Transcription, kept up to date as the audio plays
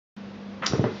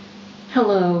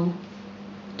Hello,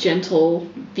 gentle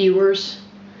viewers.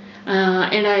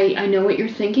 And I know what you're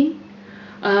thinking.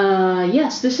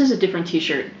 Yes, this is a different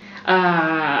t-shirt.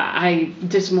 I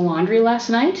did some laundry last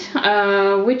night,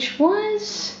 which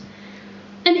was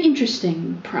an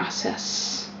interesting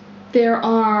process. There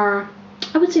are,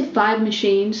 I would say, 5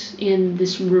 machines in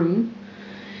this room,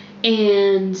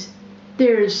 and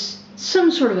there's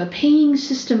some sort of a paying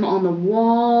system on the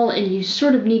wall, and you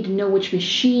sort of need to know which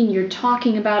machine you're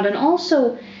talking about, and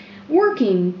also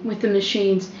working with the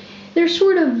machines. They're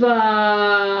sort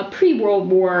of pre-World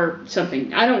War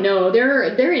something. I don't know.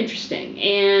 They're interesting,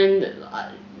 and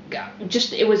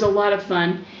it was a lot of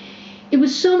fun. It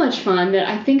was so much fun that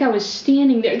I think I was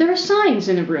standing there. There are signs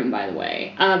in the room, by the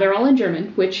way. They're all in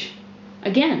German, which,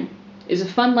 again, is a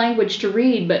fun language to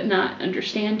read but not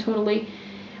understand totally.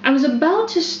 I was about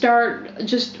to start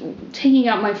just taking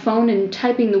out my phone and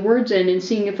typing the words in and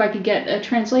seeing if I could get a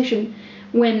translation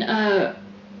when a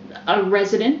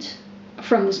resident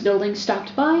from this building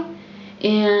stopped by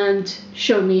and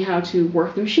showed me how to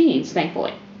work the machines,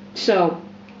 thankfully. So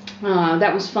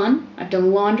that was fun. I've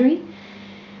done laundry.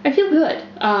 I feel good.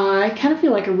 I kind of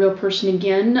feel like a real person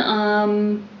again.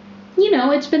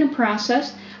 It's been a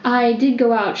process. I did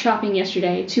go out shopping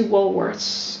yesterday to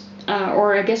Woolworths.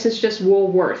 Or I guess it's just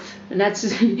Woolworth, and that's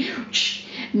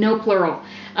no plural,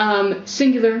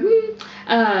 singular.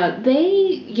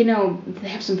 They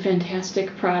have some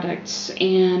fantastic products,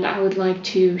 and I would like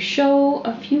to show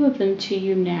a few of them to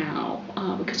you now,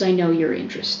 because I know you're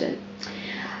interested.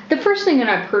 The first thing that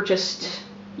I purchased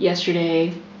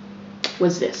yesterday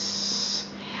was this.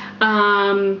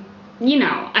 I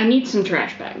need some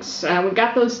trash bags. We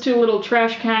got those 2 little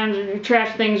trash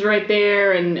things right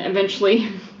there, and eventually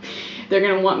they're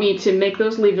going to want me to make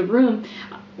those leave the room.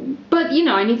 But,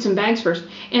 I need some bags first.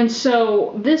 And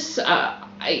so this,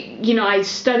 I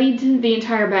studied the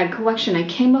entire bag collection. I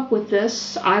came up with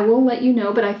this. I will let you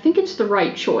know, but I think it's the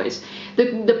right choice.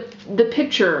 The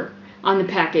picture on the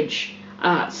package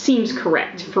seems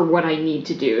correct for what I need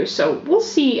to do. So we'll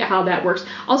see how that works.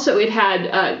 Also, it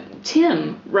had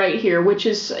Tim right here, which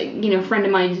is, a friend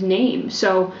of mine's name.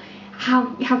 So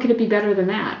how could it be better than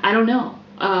that? I don't know.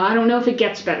 I don't know if it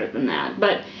gets better than that,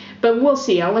 but we'll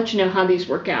see. I'll let you know how these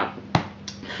work out.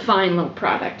 Fine little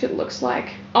product, it looks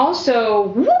like.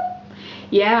 Also,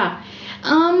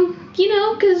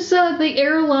 because the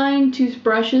airline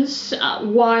toothbrushes,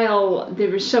 while they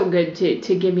were so good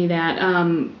to give me that,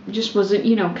 just wasn't,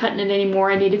 cutting it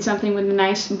anymore. I needed something with a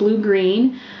nice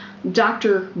blue-green,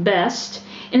 Dr. Best.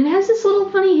 And it has this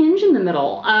little funny hinge in the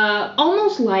middle,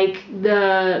 almost like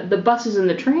the buses and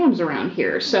the trams around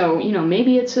here. So,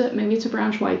 maybe it's a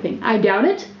Braunschweig thing. I doubt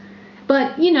it.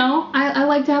 But, I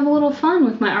like to have a little fun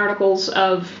with my articles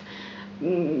of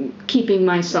keeping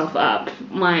myself up,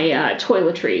 my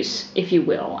toiletries, if you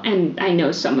will. And I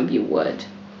know some of you would.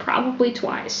 Probably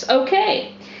twice.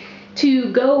 Okay.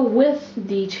 To go with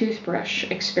the toothbrush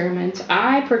experiment,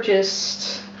 I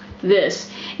purchased this.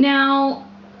 Now,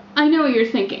 I know what you're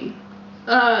thinking.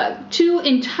 2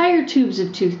 entire tubes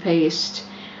of toothpaste,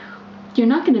 you're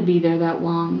not going to be there that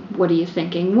long. What are you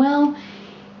thinking? Well,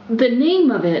 the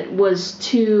name of it was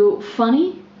too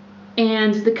funny,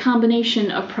 and the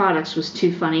combination of products was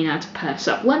too funny not to pass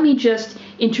up. Let me just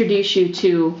introduce you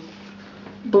to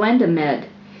Blendamed.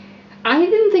 I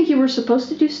didn't think you were supposed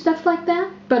to do stuff like that,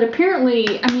 but apparently,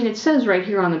 it says right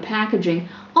here on the packaging.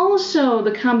 Also,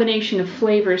 the combination of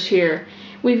flavors here.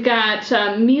 We've got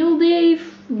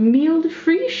mild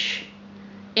frisch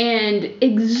and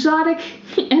exotic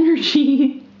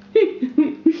energy.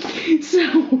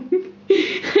 So,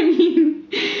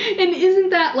 and isn't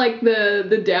that like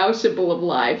the Tao symbol of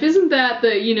life? Isn't that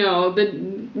the yin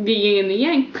and the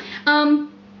yang?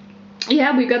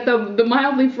 We've got the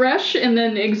mildly fresh and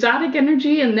then exotic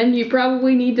energy, and then you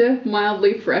probably need to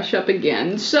mildly fresh up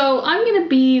again. So I'm going to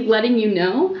be letting you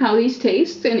know how these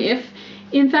taste, and if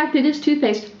in fact it is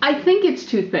toothpaste. I think it's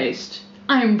toothpaste.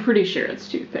 I'm pretty sure it's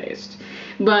toothpaste.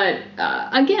 But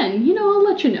again, I'll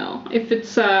let you know if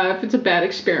it's a bad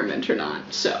experiment or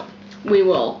not. So we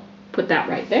will put that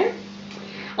right there.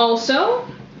 Also,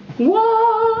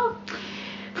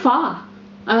 Fa.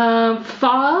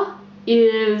 Fa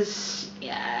is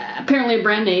apparently a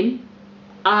brand name.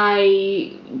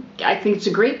 I think it's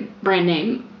a great brand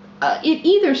name. It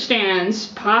either stands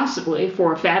possibly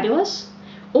for fabulous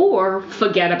or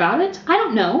forget about it. I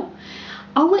don't know.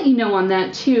 I'll let you know on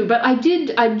that too. But I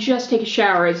just take a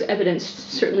shower, as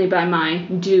evidenced certainly by my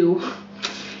dew.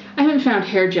 I haven't found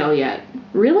hair gel yet.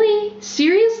 Really?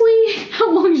 Seriously?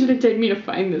 How long should it take me to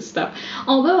find this stuff?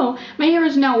 Although, my hair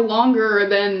is now longer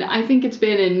than I think it's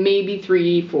been in maybe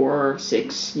 3, 4,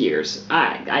 6 years.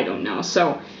 I don't know.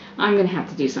 So, I'm going to have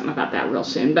to do something about that real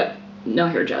soon. But no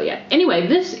hair gel yet. Anyway,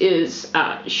 this is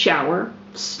shower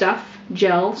stuff,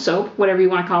 gel, soap, whatever you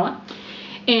want to call it.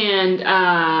 And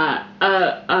a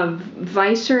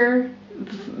Visor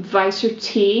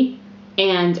tea.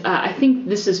 And I think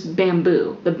this is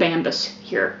bamboo, the bambus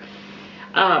here.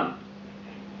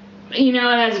 You know,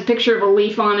 it has a picture of a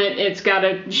leaf on it. It's got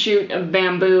a shoot of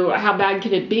bamboo. How bad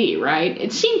could it be, right?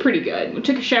 It seemed pretty good. We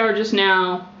took a shower just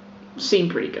now.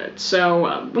 Seemed pretty good.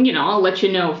 So, you know, I'll let you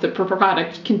know if the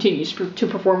product continues to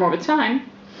perform over time.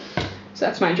 So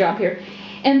that's my job here.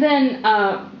 And then,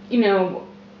 you know,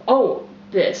 oh,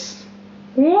 this.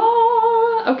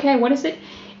 Whoa! Okay, what is it?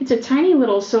 It's a tiny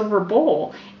little silver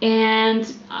bowl, and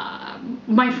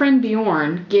my friend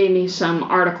Bjorn gave me some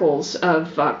articles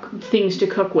of things to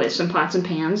cook with, some pots and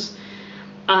pans,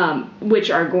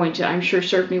 which are going to, I'm sure,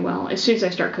 serve me well as soon as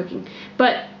I start cooking.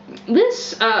 But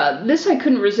this I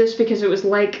couldn't resist because it was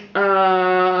like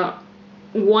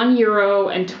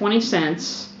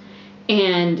 €1.20,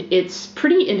 and it's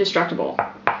pretty indestructible.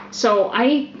 So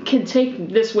I could take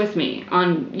this with me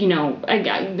on, you know,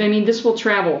 I mean, this will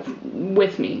travel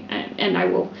with me, and I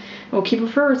will keep it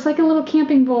for her. It's like a little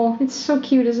camping bowl. It's so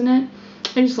cute, isn't it?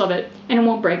 I just love it, and it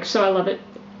won't break, so I love it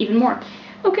even more.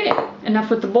 Okay, enough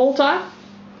with the bowl talk.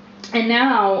 And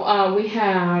now we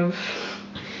have,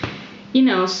 you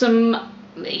know, some,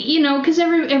 you know, because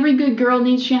every good girl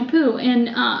needs shampoo, and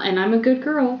I'm a good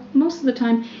girl most of the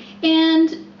time,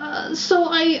 and so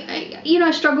I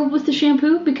struggled with the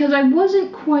shampoo because I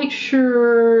wasn't quite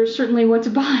sure certainly what to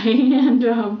buy. And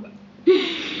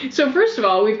so first of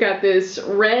all, we've got this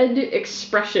Red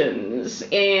Expressions,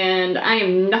 and I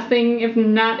am nothing if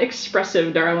not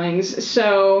expressive, darlings.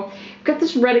 So I've got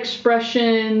this Red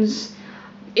Expressions.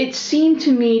 It seemed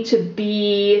to me to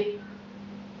be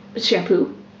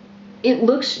shampoo. It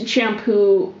looks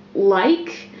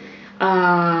shampoo-like,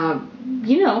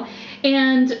 you know.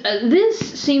 And this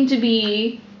seemed to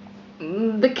be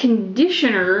the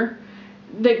conditioner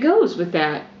that goes with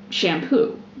that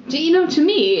shampoo. You know, to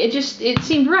me, it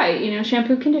seemed right, you know,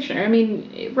 shampoo, conditioner. I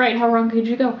mean, right, how wrong could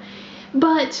you go?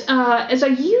 But as I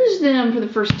used them for the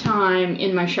first time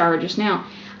in my shower just now,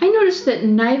 I noticed that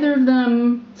neither of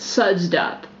them sudsed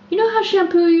up. You know how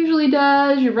shampoo usually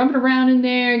does? You rub it around in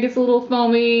there, it gets a little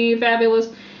foamy, fabulous.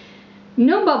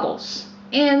 No bubbles.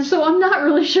 And so I'm not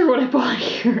really sure what I bought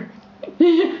here.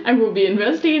 I will be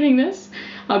investigating this.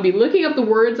 I'll be looking up the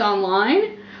words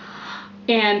online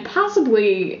and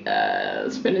possibly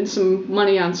spending some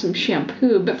money on some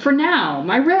shampoo. But for now,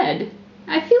 my Red,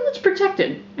 I feel it's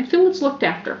protected. I feel it's looked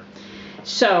after.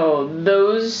 So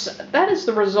that is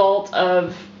the result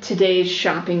of today's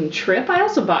shopping trip. I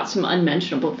also bought some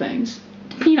unmentionable things.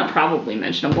 You know, probably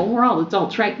mentionable. We're all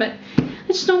adults, right? But I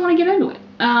just don't want to get into it.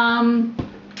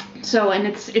 So, and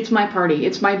it's my party.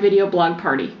 It's my video blog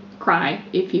party. Cry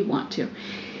if you want to.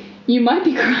 You might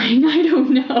be crying, I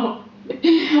don't know.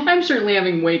 I'm certainly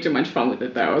having way too much fun with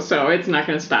it though, so it's not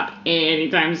going to stop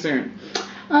anytime soon.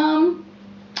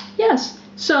 Yes,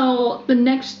 so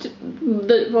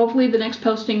hopefully the next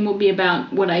posting will be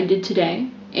about what I did today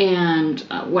and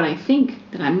what I think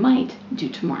that I might do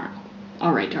tomorrow.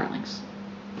 All right, darlings.